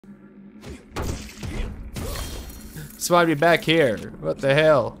Spawned me back here. What the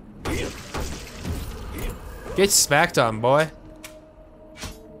hell? Get smacked on, boy.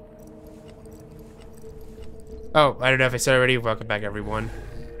 Oh, I don't know if I said already. Welcome back, everyone.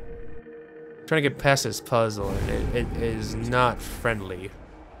 I'm trying to get past this puzzle, and it is not friendly.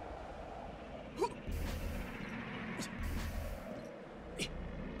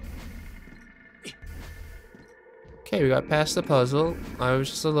 Okay, we got past the puzzle. I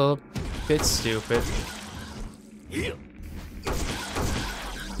was just a little bit stupid.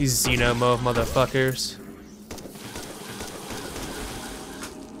 These Xenomorph motherfuckers.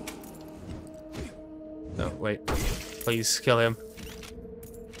 No, wait. Please kill him.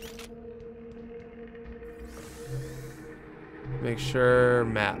 Make sure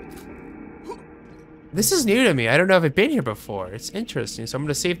map. This is new to me. I don't know if I've been here before. It's interesting. So I'm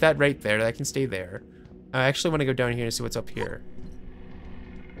gonna save that right there. That can stay there. I actually want to go down here and see what's up here.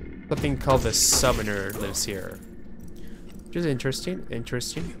 Something called the Summoner lives here. Which is interesting.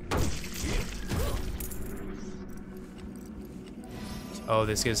 Interesting. Oh,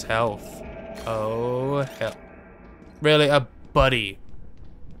 this gives health. Oh, hell. Really? A buddy.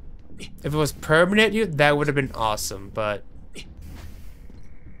 If it was permanent, that would have been awesome, but...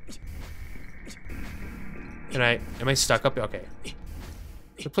 Am I stuck up? Okay.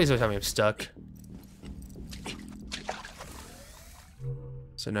 So please don't tell me I'm stuck.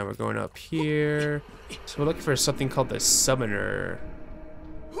 So now we're going up here. So we're looking for something called the Summoner.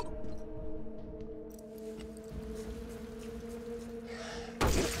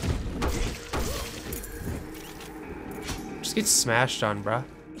 Just get smashed on, bruh.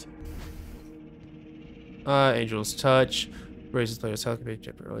 Angel's Touch. Raises player's health, can be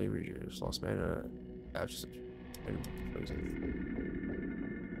temporarily reduced. Lost mana.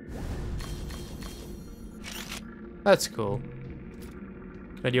 That's cool.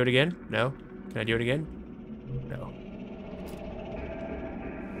 Can I do it again? No. Can I do it again? No.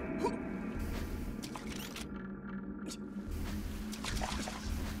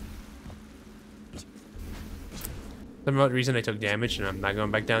 Some odd reason I took damage, and I'm not going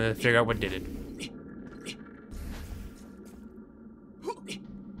back down to figure out what did it.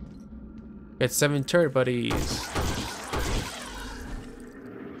 Got 7 turret buddies.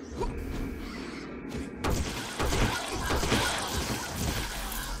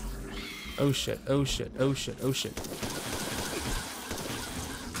 Oh shit, oh shit, oh shit, oh shit.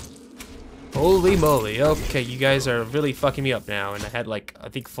 Holy moly, okay, you guys are really fucking me up now, and I had like, I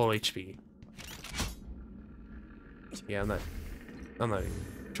think full HP. Yeah, I'm not even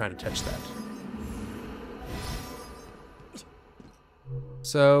trying to touch that.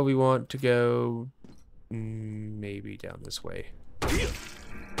 So we want to go maybe down this way.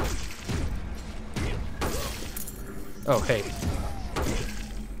 Oh, hey.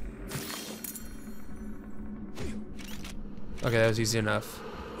 Okay, that was easy enough.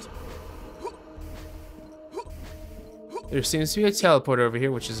 There seems to be a teleporter over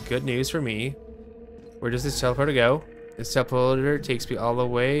here, which is good news for me. Where does this teleporter go? This teleporter takes me all the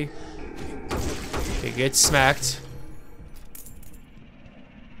way. It gets smacked.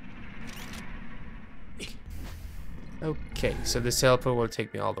 Okay, so this teleporter will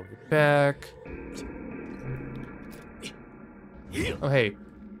take me all the way back. Oh, hey.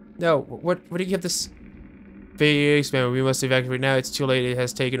 No, what do you give this? Base man, we must evacuate now. It's too late. It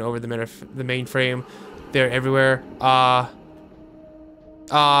has taken over the mainframe. They're everywhere. That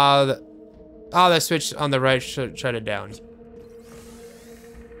switch on the right should shut it down.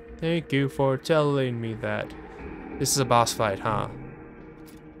 Thank you for telling me that. This is a boss fight, huh?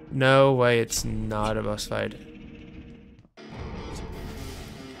 No way, it's not a boss fight.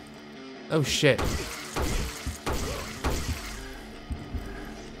 Oh shit.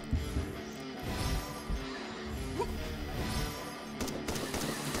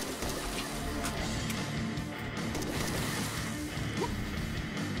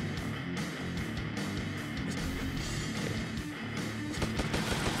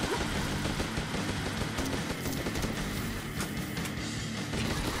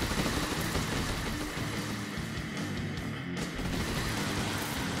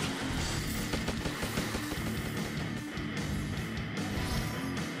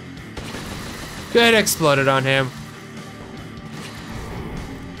 Good, exploded on him.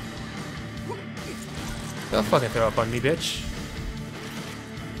 Don't fucking throw up on me, bitch.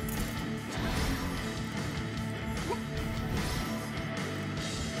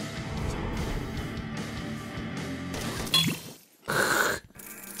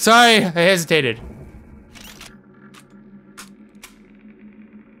 Sorry, I hesitated.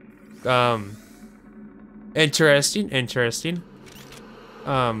 Interesting.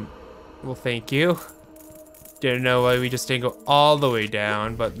 Well, thank you. Didn't know why we just didn't go all the way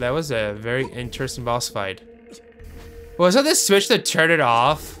down, but that was a very interesting boss fight. Was that the switch that turned it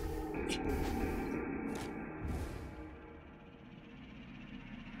off?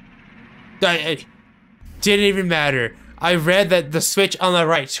 It didn't even matter. I read that the switch on the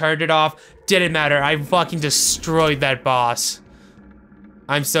right turned it off. Didn't matter. I fucking destroyed that boss.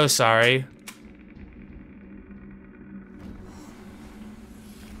 I'm so sorry.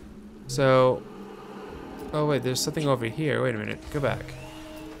 So... Oh wait, there's something over here. Wait a minute. Go back.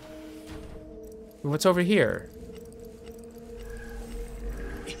 What's over here?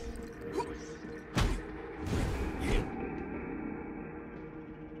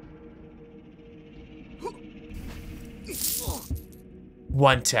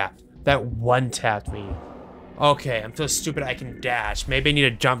 One tap. That one tapped me. Okay, I'm so stupid I can dash. Maybe I need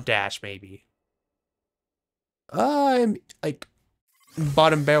a jump dash, maybe. I'm, like,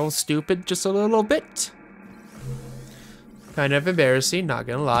 bottom barrel stupid just a little bit. Kind of embarrassing, not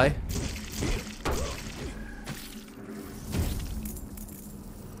gonna lie.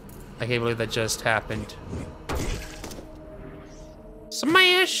 I can't believe that just happened.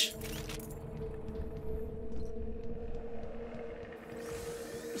 Smash!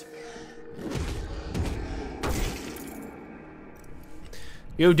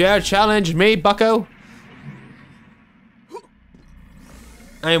 You dare challenge me, bucko?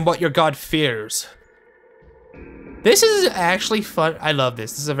 I am what your god fears. This is actually fun. I love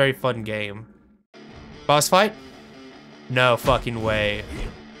this. This is a very fun game. Boss fight? No fucking way.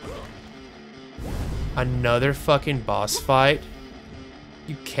 Another fucking boss fight?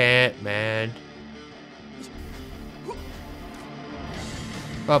 You can't, man.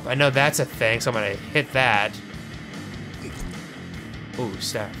 Oh, I know that's a thing, so I'm gonna hit that. Ooh,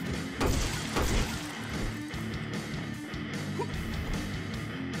 snap.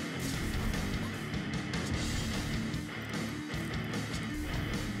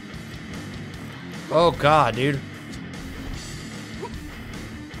 Oh god, dude.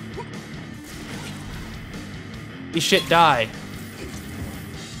 You shit die.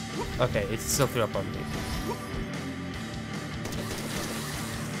 Okay, it still threw up on me.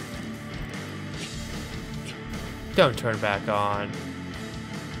 Don't turn back on.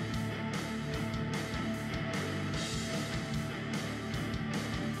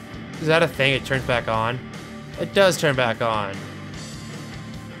 Is that a thing? It turns back on? It does turn back on.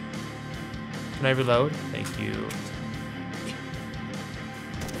 Can I reload? Thank you.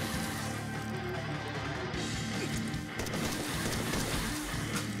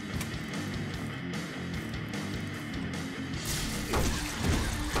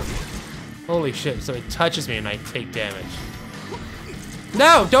 Holy shit, so it touches me and I take damage.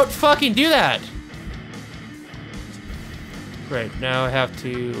 No, don't fucking do that! Right, now I have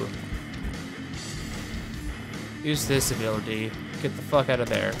to use this ability. Get the fuck out of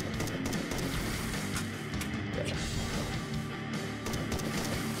there. Okay.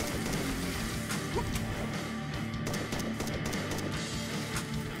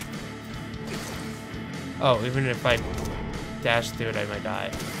 Oh, even if I dash through it, I might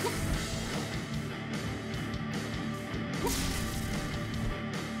die.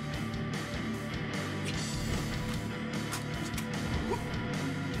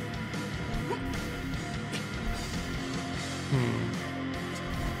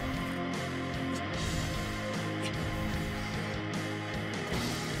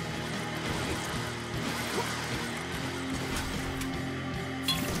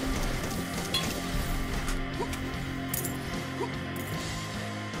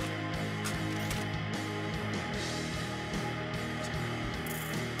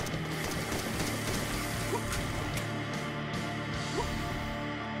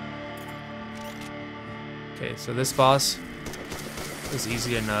 Okay, so this boss is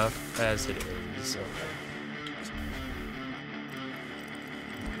easy enough as it is. So.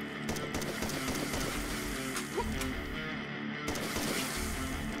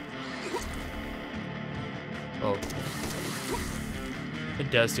 Oh.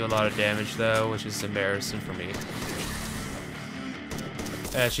 It does do a lot of damage though, which is embarrassing for me.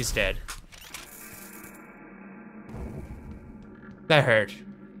 She's dead. That hurt.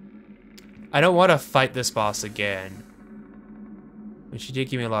 I don't want to fight this boss again. But she did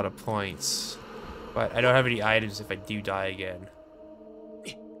give me a lot of points. But I don't have any items if I do die again.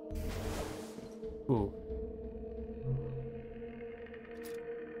 Ooh.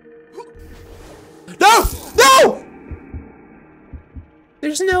 No! No!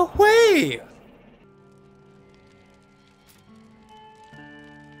 There's no way!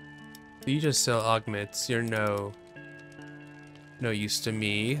 You just sell augments. You're no use to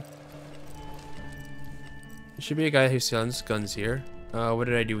me. Should be a guy who sells guns here. What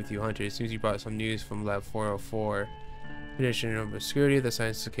did I do with you, Hunter? It seems you brought some news from Lab 404. Condition of obscurity, the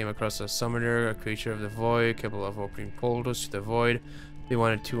scientists came across a summoner, a creature of the void, capable of opening portals to the void. They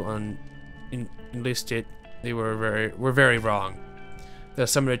wanted to enlist it. They were very wrong. The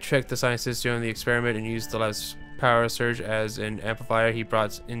summoner tricked the scientists during the experiment and used the lab's power surge as an amplifier. He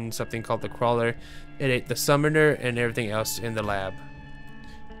brought in something called the crawler. It ate the summoner and everything else in the lab.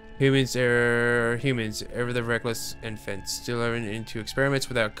 Humans, ever the reckless infants, still learn into experiments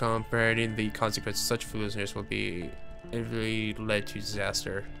without comprehending the consequences. Such foolishness will be really led to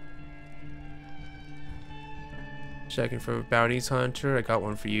disaster. Checking for bounties, Hunter. I got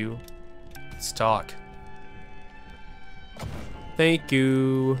one for you. Let's talk. Thank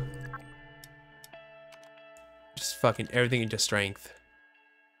you. Just fucking everything into strength.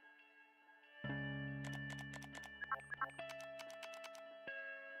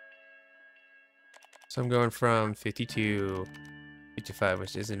 So I'm going from 50 to 55,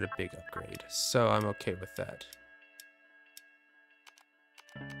 which isn't a big upgrade. So I'm okay with that.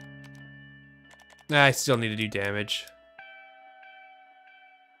 I still need to do damage.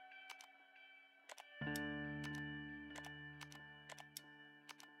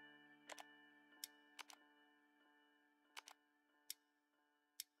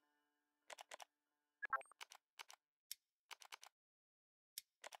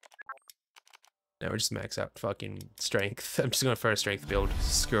 Now we're just max out fucking strength. I'm just going for a strength build.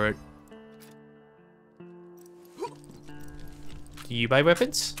 Screw it. Do you buy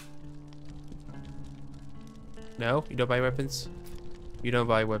weapons? No? You don't buy weapons? You don't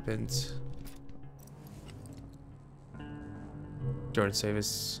buy weapons. Jordan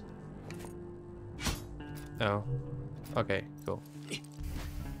Savis. Oh. Okay, cool.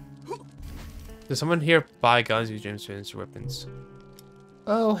 Does someone here buy guns, use gems, finish weapons?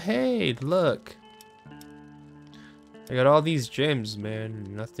 Oh, hey, look. I got all these gems, man.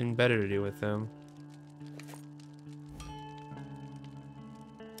 Nothing better to do with them.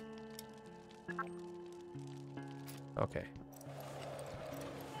 Okay.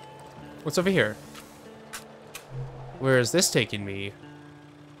 What's over here? Where is this taking me?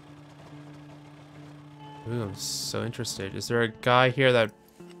 Ooh, I'm so interested. Is there a guy here that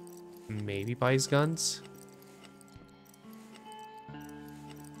maybe buys guns?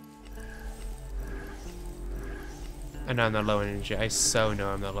 I know I'm not low on energy. I so know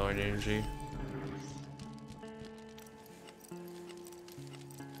I'm not low on energy.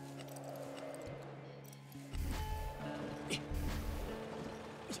 Is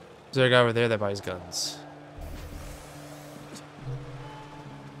there a guy over there that buys guns?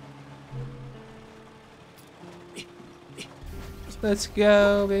 Let's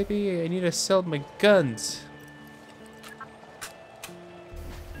go, baby. I need to sell my guns.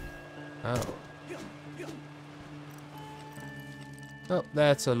 Oh. Oh,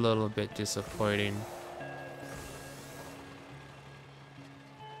 that's a little bit disappointing.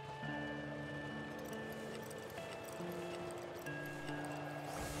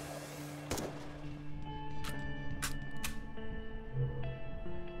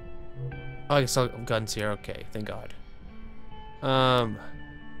 Oh, I can sell guns here. Okay, thank God.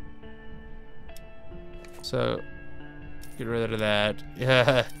 So get rid of that.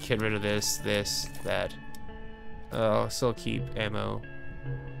 Yeah, get rid of this, that. Oh, still keep ammo.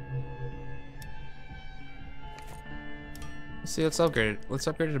 Let's see, let's upgrade it. Let's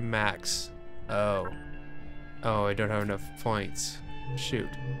upgrade it to max. Oh. Oh, I don't have enough points. Shoot.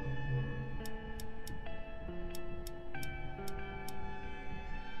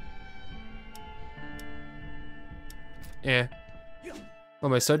 Yeah. Well,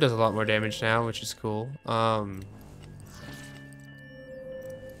 my sword does a lot more damage now, which is cool.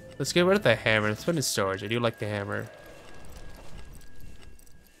 Let's get rid of the hammer. Let's put it in storage. I do like the hammer.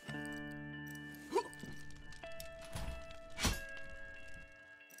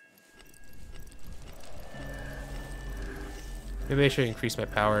 Maybe I should increase my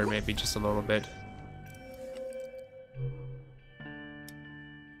power, maybe just a little bit.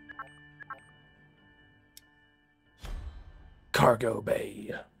 Cargo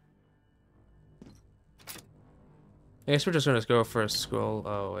bay. I guess we're just gonna go for a scroll.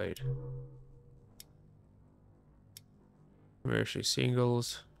 Oh wait. We're actually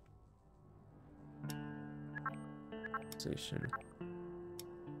singles. Station.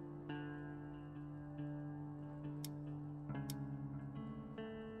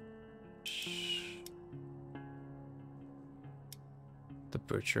 The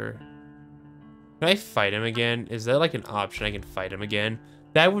butcher. Can I fight him again? Is that like an option I can fight him again?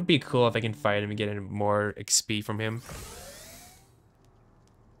 That would be cool if I can fight him and get more XP from him.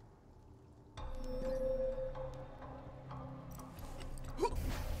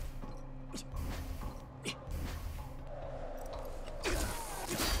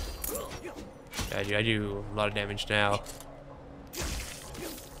 I do a lot of damage now.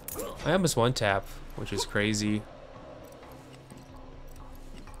 I almost one tap, which is crazy.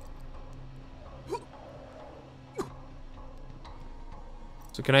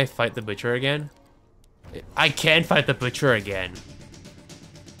 So can I fight the butcher again? I can fight the butcher again.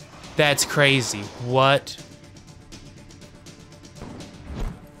 That's crazy. What?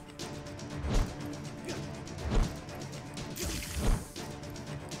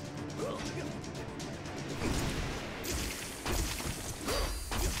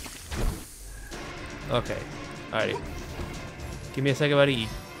 Okay. Alrighty. Give me a second, buddy. You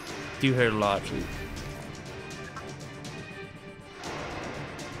do hurt a lot.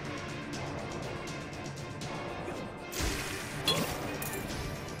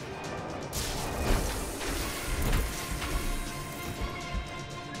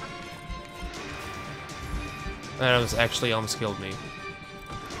 That was actually almost killed me.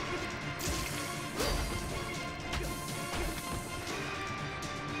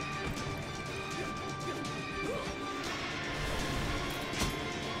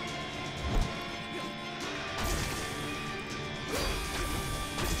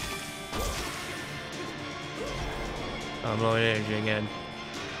 I'm low in energy again.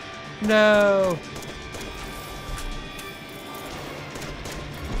 No!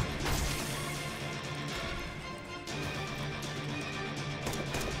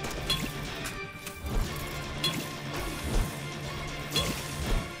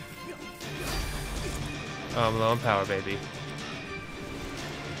 Oh, I'm low on power, baby.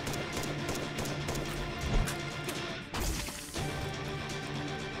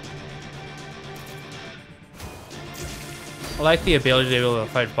 I like the ability to be able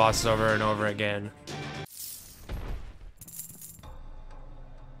to fight bosses over and over again.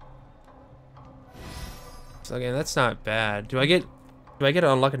 So again, that's not bad. Do I get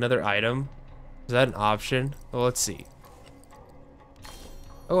to unlock another item? Is that an option? Well, let's see.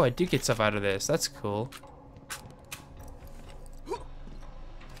 Oh, I do get stuff out of this. That's cool.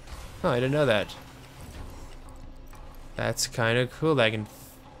 Oh, I didn't know that. That's kind of cool that I can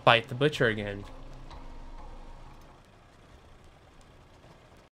fight the butcher again.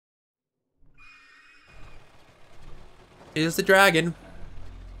 Is the dragon.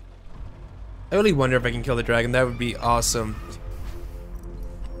 I really wonder if I can kill the dragon. That would be awesome.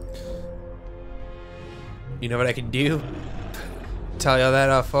 You know what I can do? Tell you that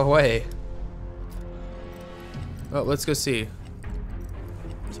off away. Oh, let's go see.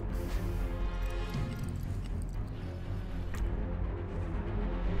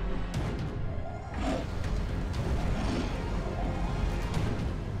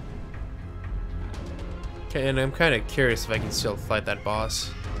 Okay, and I'm kind of curious if I can still fight that boss.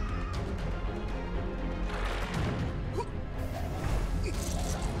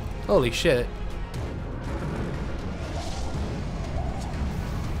 Holy shit.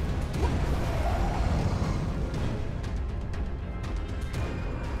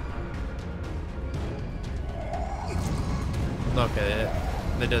 Okay,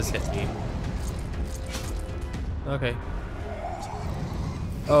 that does hit me. Okay.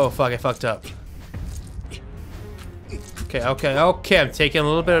 Oh fuck, I fucked up. Okay, I'm taking a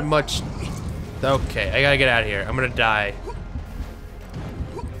little bit of much. Okay, I gotta get out of here. I'm gonna die.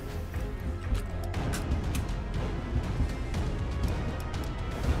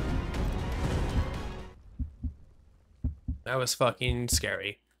 That was fucking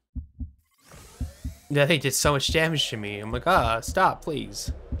scary. That thing did so much damage to me. I'm like, stop,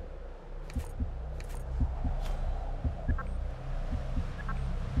 please.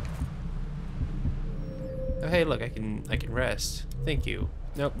 Oh, hey, look, I can rest. Thank you.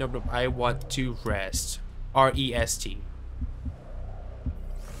 Nope. I want to rest. R-E-S-T.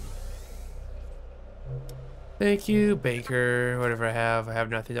 Thank you, Baker. Whatever I have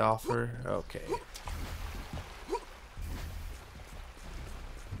nothing to offer. Okay.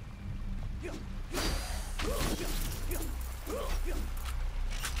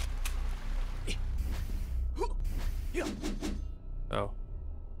 Oh.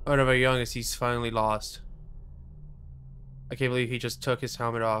 Oh no, my youngest, he's finally lost. I can't believe he just took his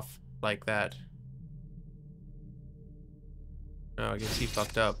helmet off like that. Oh, I guess he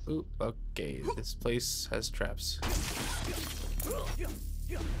fucked up. Oop, okay, this place has traps.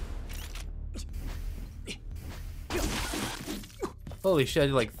 Holy shit, I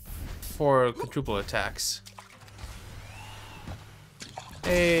did like 4 quadruple attacks.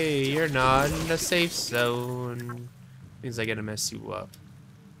 Hey, you're not in a safe zone. Means I gotta mess you up.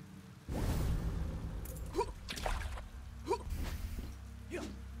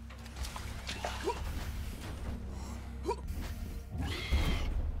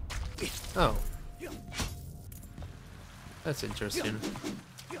 Oh, That's interesting.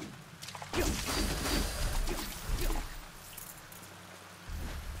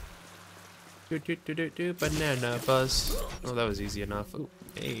 Banana bus. Oh, that was easy enough. Ooh,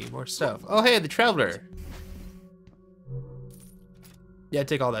 hey, more stuff. Oh, hey, the traveler. Yeah,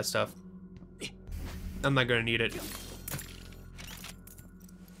 take all that stuff. I'm not gonna need it.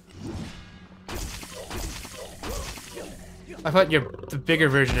 I thought you're the bigger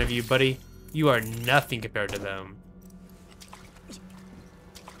version of you, buddy. You are nothing compared to them.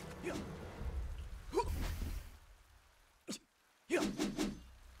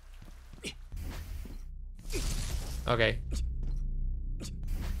 Okay.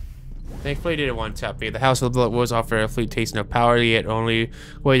 Thankfully, I didn't want to tap me. The House of the Blood was offered a fleet tasting of power, yet only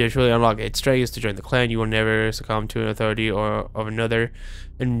way to truly unlock its strength is to join the clan. You will never succumb to an authority or of another.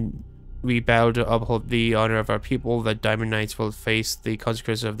 And we bow to uphold the honor of our people. The Diamond Knights will face the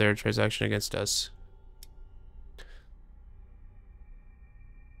consequences of their transaction against us.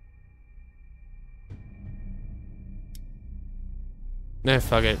 Nah,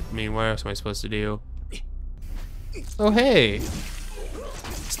 fuck it. I mean, what else am I supposed to do? Oh, hey.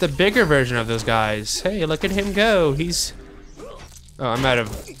 It's the bigger version of those guys. Hey, look at him go. He's... Oh, I'm out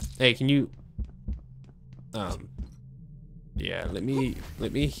of... Hey, can you... Yeah, let me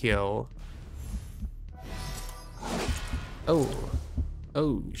heal. Oh.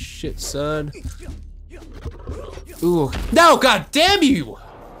 Oh, shit, son. Ooh. No, god damn you!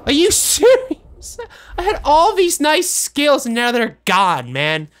 Are you serious? I had all these nice skills and now they're gone,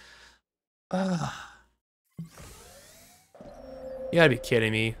 man. Ugh. You gotta be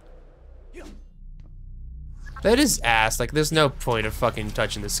kidding me. That is ass. Like, there's no point of fucking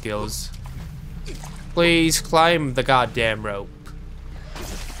touching the skills. Please climb the goddamn rope.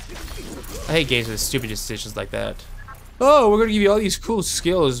 I hate games with stupid decisions like that. Oh, we're gonna give you all these cool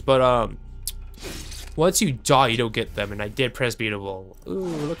skills, but once you die, you don't get them. And I did press beatable. Ooh,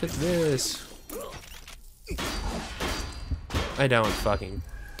 look at this. I don't fucking.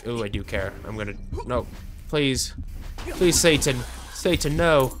 Ooh, I do care. I'm gonna. No, please, please, Satan. Satan,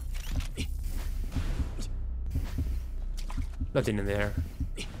 no. Nothing in there.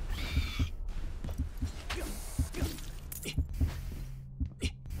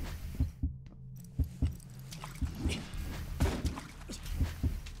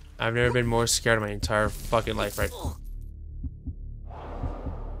 I've never been more scared in my entire fucking life, right?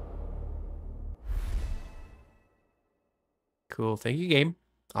 Cool, thank you, game.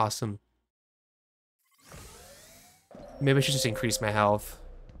 Awesome. Maybe I should just increase my health.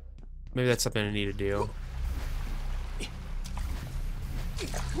 Maybe that's something I need to do.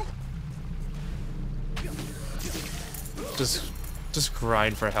 Just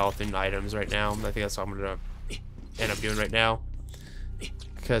grind for health and items right now. I think that's what I'm gonna end up doing right now.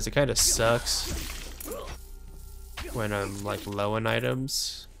 Because it kind of sucks when I'm like low on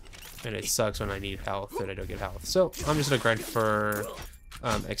items. And it sucks when I need health and I don't get health. So I'm just gonna grind for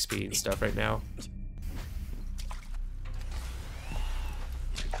XP and stuff right now.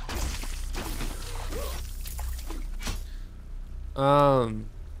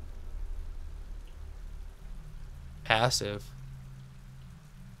 Passive.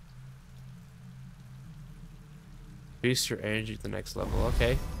 Boost your energy to the next level.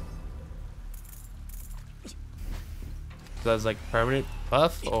 Okay. So that's like permanent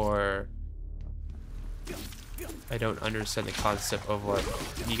buff, or I don't understand the concept of what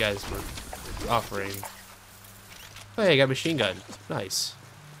you guys were offering. Oh, hey, I got a machine gun. Nice.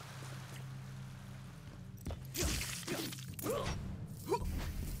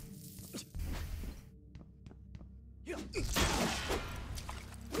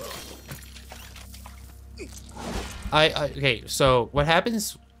 Okay, so what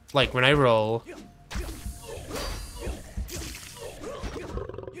happens, like, when I roll...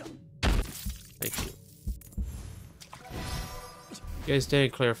 Thank you. You guys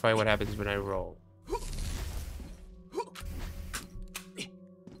didn't clarify what happens when I roll.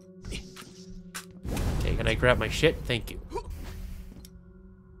 Okay, can I grab my shit? Thank you.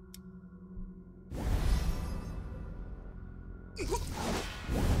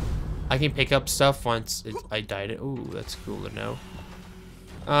 I can pick up stuff once I died it. Ooh, that's cool to know.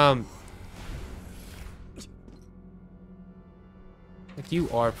 Like, you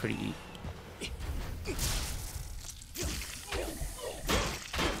are pretty.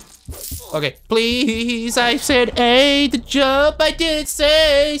 Okay, please, I said A to jump. I didn't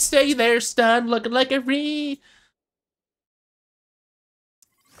say stay there stunned looking like a reed.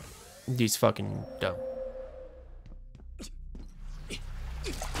 He's fucking dumb.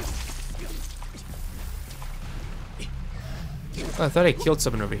 Oh, I thought I killed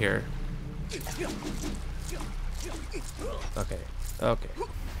someone over here. Okay. Okay.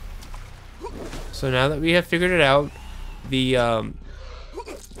 So now that we have figured it out, the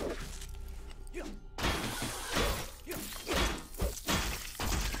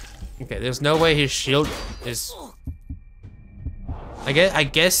okay, there's no way his shield is. I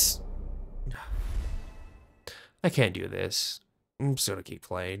guess I can't do this. I'm just gonna keep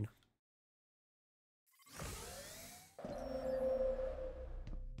playing.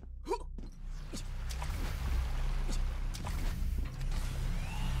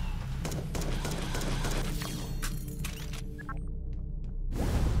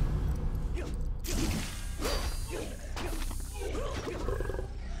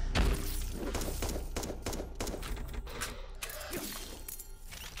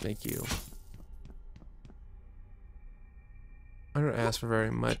 Thank you. I don't ask for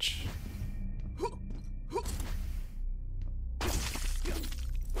very much.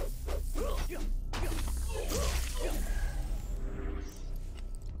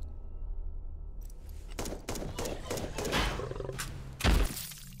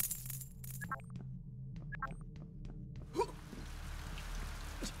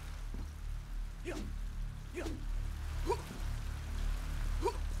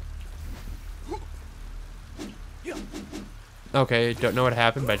 Okay, don't know what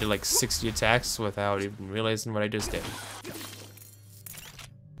happened, but I did like 60 attacks without even realizing what I just did.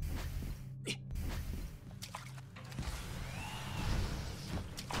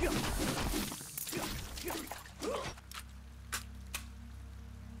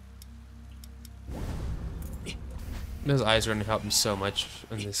 Those eyes are gonna help me so much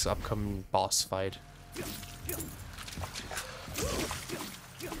in this upcoming boss fight.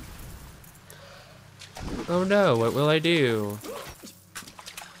 Oh no, what will I do?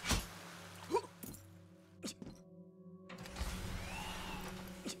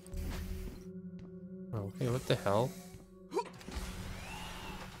 Okay, what the hell?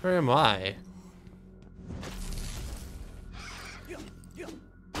 Where am I?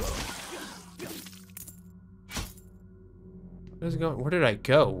 Where's it going? Where did I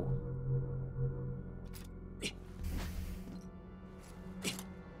go?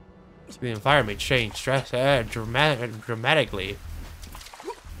 The environment changed dramatically.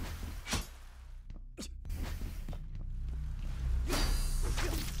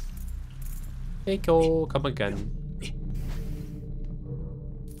 Hey Cole, come again.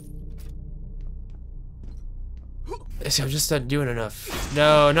 I'm just not doing enough.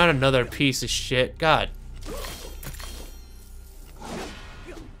 No, not another piece of shit. God.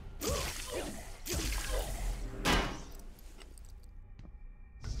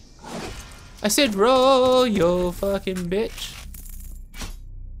 I said roll, yo fucking bitch.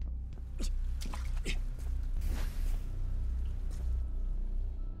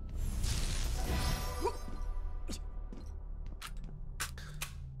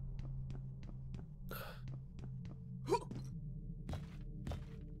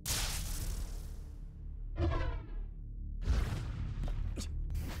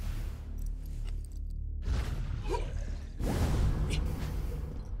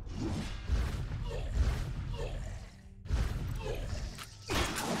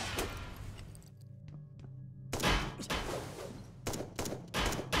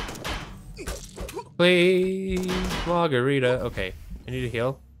 Please, margarita. Okay, I need to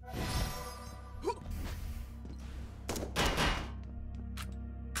heal.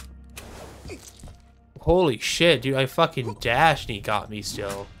 Holy shit, dude, I fucking dashed and he got me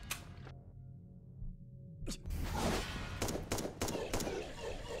still.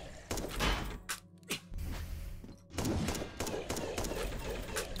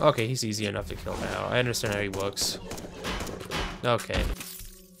 Okay, he's easy enough to kill now. I understand how he works. Okay.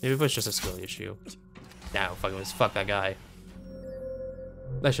 Maybe it was just a skill issue. Now, fuck that guy.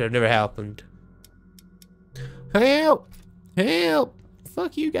 That should have never happened. Help! Help!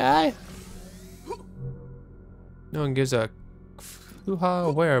 Fuck you, guy. No one gives a hoo-ha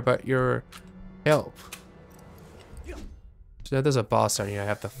aware about your help. So now there's a boss down here I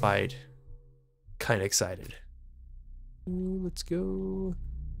have to fight. Kinda excited. Let's go.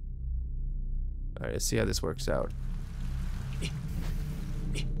 Alright, let's see how this works out.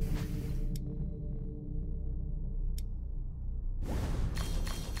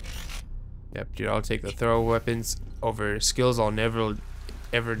 Yep, dude, I'll take the throw weapons over skills I'll never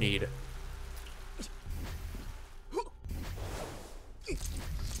ever need.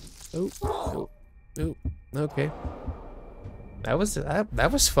 Oh, okay. That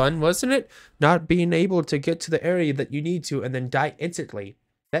was fun, wasn't it? Not being able to get to the area that you need to and then die instantly.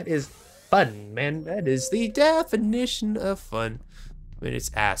 That is fun, man. That is the definition of fun. I mean, it's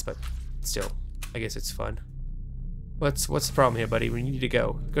ass, but still, I guess it's fun. What's the problem here, buddy? We need to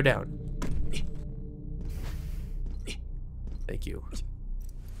go. Go down. Thank you.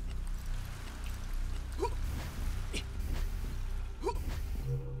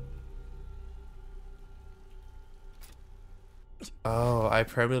 Oh, I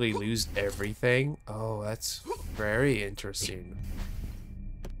permanently lose everything? Oh, that's very interesting.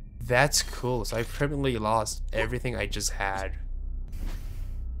 That's cool. So I permanently lost everything I just had.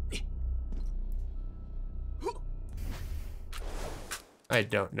 I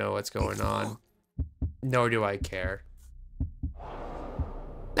don't know what's going on. Nor do I care.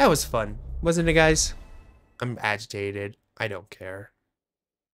 That was fun, wasn't it, guys? I'm agitated. I don't care.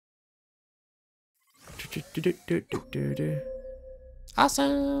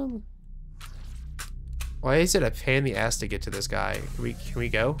 Awesome. Why is it a pain in the ass to get to this guy? Can we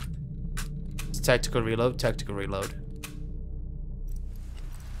go? It's tactical reload, tactical reload.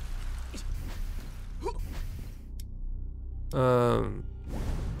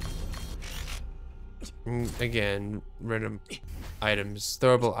 Again, random items,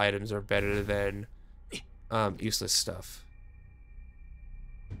 throwable items are better than useless stuff.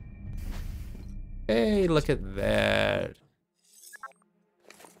 Hey, look at that.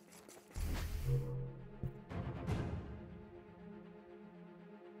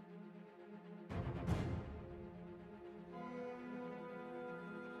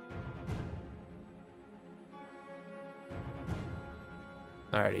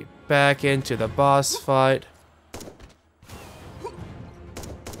 Alrighty, back into the boss fight.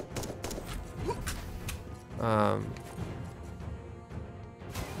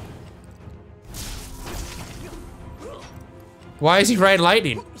 Why is he riding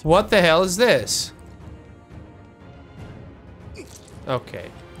lightning? What the hell is this?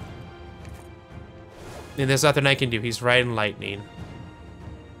 Okay. And there's nothing I can do. He's riding lightning.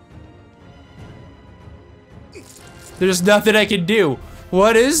 There's nothing I can do.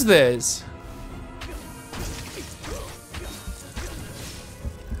 What is this?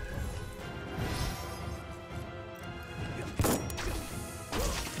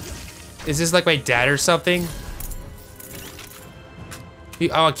 Is this like my dad or something?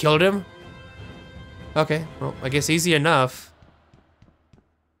 Oh, I killed him? Okay, well, I guess easy enough.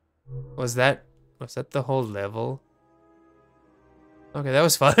 Was that the whole level? Okay, that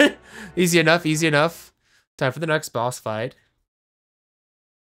was fun. Easy enough, easy enough. Time for the next boss fight.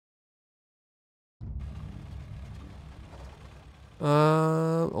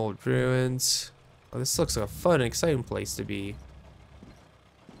 Old ruins. Oh, this looks like a fun and exciting place to be.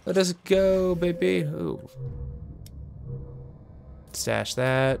 Let us go, baby. Ooh. Stash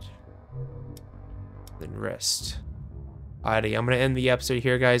that. Then rest. Alrighty, I'm gonna end the episode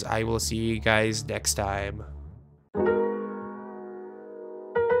here, guys. I will see you guys next time.